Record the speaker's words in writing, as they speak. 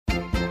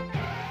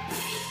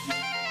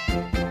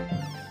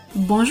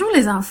Bonjour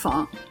les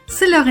enfants,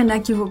 c'est Lorena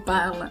qui vous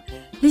parle.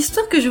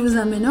 L'histoire que je vous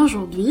amène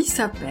aujourd'hui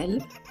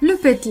s'appelle « Le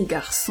petit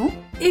garçon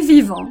est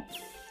vivant ».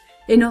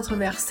 Et notre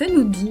verset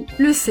nous dit «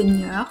 Le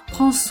Seigneur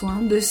prend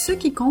soin de ceux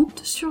qui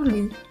comptent sur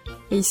lui ».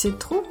 Et il se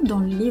trouve dans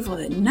le livre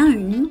de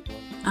NAHUM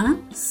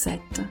 1:7.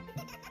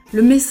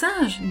 Le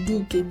message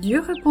dit que Dieu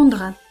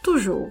répondra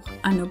toujours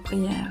à nos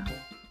prières.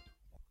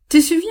 Te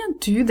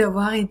souviens-tu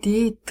d'avoir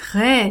été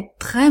très,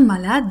 très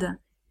malade?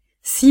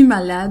 Si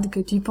malade que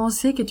tu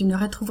pensais que tu ne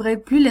retrouverais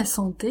plus la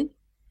santé?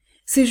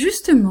 C'est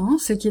justement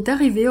ce qui est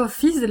arrivé au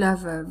fils de la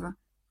veuve.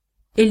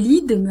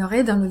 Élie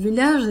demeurait dans le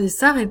village de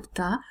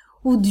Sarepta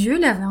où Dieu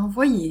l'avait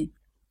envoyé.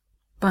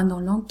 Pendant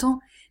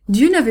longtemps,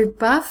 Dieu n'avait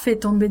pas fait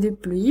tomber de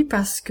pluie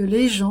parce que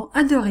les gens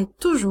adoraient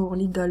toujours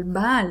l'idole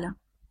Baal.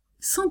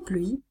 Sans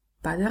pluie,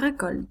 pas de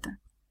récolte.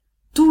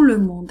 Tout le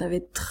monde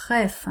avait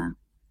très faim.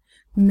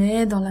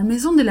 Mais dans la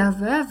maison de la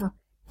veuve,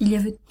 il y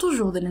avait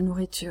toujours de la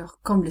nourriture,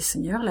 comme le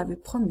Seigneur l'avait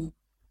promis.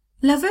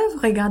 La veuve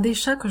regardait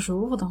chaque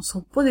jour dans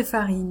son pot de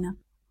farine,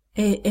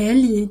 et elle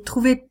y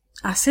trouvait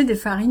assez de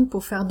farine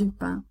pour faire du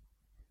pain.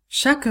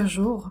 Chaque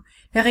jour,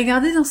 elle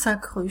regardait dans sa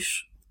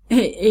cruche,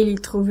 et elle y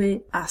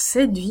trouvait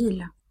assez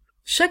d'huile.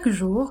 Chaque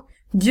jour,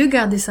 Dieu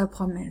gardait sa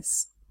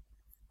promesse.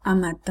 Un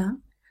matin,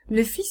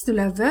 le fils de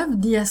la veuve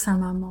dit à sa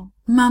maman,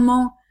 «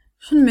 Maman,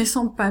 je ne me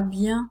sens pas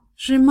bien,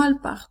 j'ai mal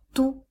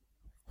partout. »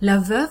 La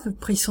veuve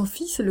prit son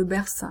fils et le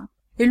berça,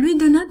 et lui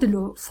donna de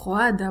l'eau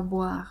froide à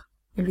boire,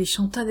 et lui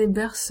chanta des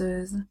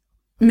berceuses.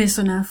 Mais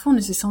son enfant ne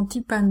se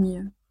sentit pas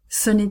mieux.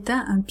 Son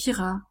état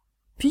empira,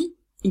 puis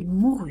il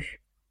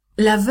mourut.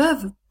 La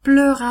veuve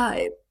pleura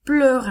et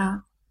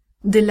pleura.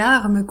 Des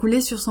larmes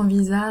coulaient sur son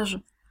visage,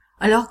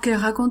 alors qu'elle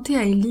racontait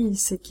à Élie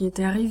ce qui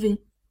était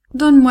arrivé. «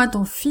 Donne-moi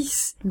ton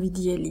fils, lui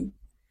dit Élie.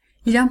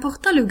 Il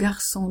emporta le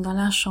garçon dans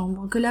la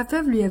chambre que la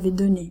veuve lui avait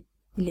donnée.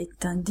 Il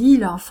étendit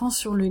l'enfant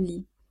sur le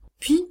lit.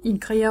 Puis il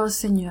cria au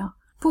Seigneur,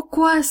 «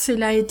 Pourquoi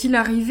cela est-il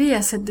arrivé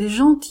à cette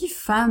gentille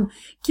femme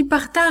qui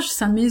partage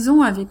sa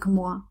maison avec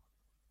moi ?»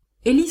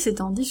 Élie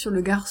s'étendit sur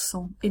le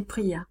garçon et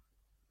pria,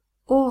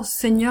 « Ô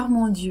Seigneur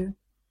mon Dieu,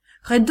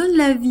 redonne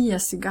la vie à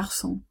ce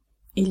garçon. »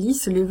 Élie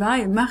se leva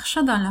et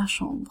marcha dans la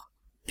chambre.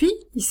 Puis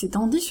il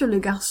s'étendit sur le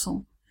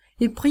garçon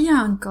et pria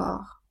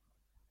encore,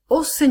 «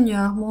 Ô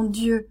Seigneur mon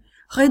Dieu,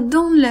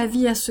 redonne la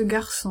vie à ce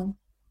garçon. »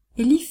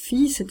 Élie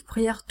fit cette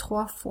prière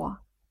 3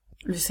 fois.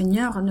 Le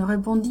Seigneur ne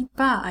répondit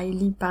pas à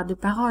Élie par des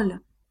paroles.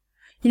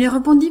 Il ne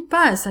répondit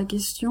pas à sa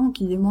question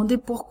qui demandait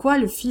pourquoi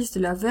le fils de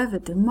la veuve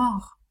était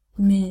mort,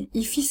 mais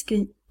il fit ce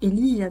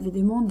qu'Élie avait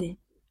demandé.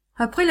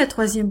 Après la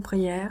 3e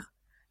prière,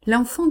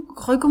 l'enfant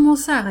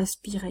recommença à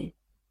respirer.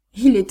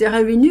 Il était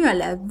revenu à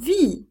la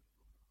vie.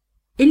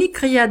 Élie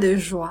cria de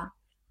joie.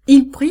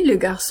 Il prit le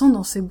garçon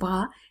dans ses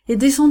bras et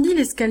descendit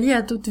l'escalier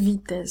à toute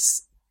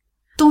vitesse.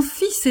 « Ton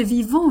fils est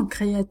vivant !»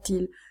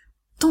 cria-t-il.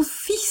 « Ton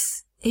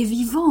fils est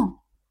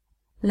vivant !»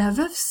 La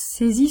veuve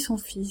saisit son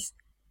fils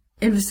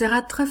et le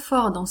serra très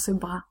fort dans ses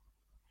bras.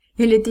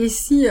 Elle était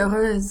si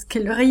heureuse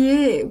qu'elle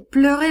riait et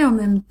pleurait en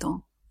même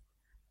temps.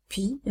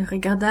 Puis elle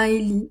regarda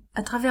Élie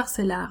à travers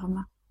ses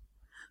larmes.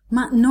 «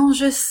 Maintenant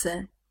je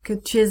sais que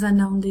tu es un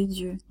homme de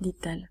Dieu,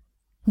 dit-elle.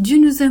 Dieu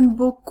nous aime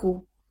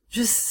beaucoup.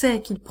 Je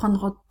sais qu'il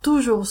prendra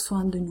toujours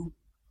soin de nous.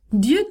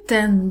 Dieu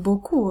t'aime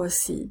beaucoup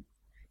aussi.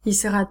 Il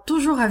sera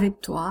toujours avec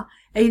toi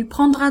et il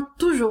prendra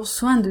toujours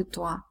soin de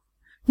toi.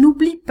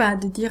 N'oublie pas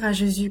de dire à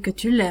Jésus que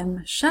tu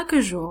l'aimes chaque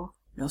jour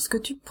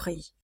lorsque tu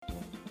pries.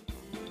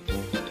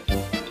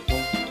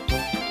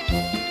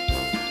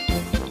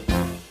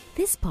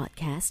 This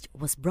podcast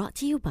was brought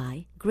to you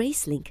by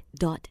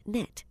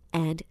Gracelink.net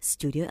and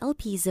Studio El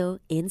Piso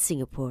in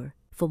Singapore.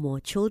 For more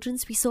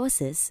children's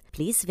resources,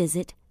 please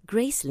visit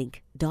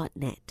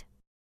Gracelink.net.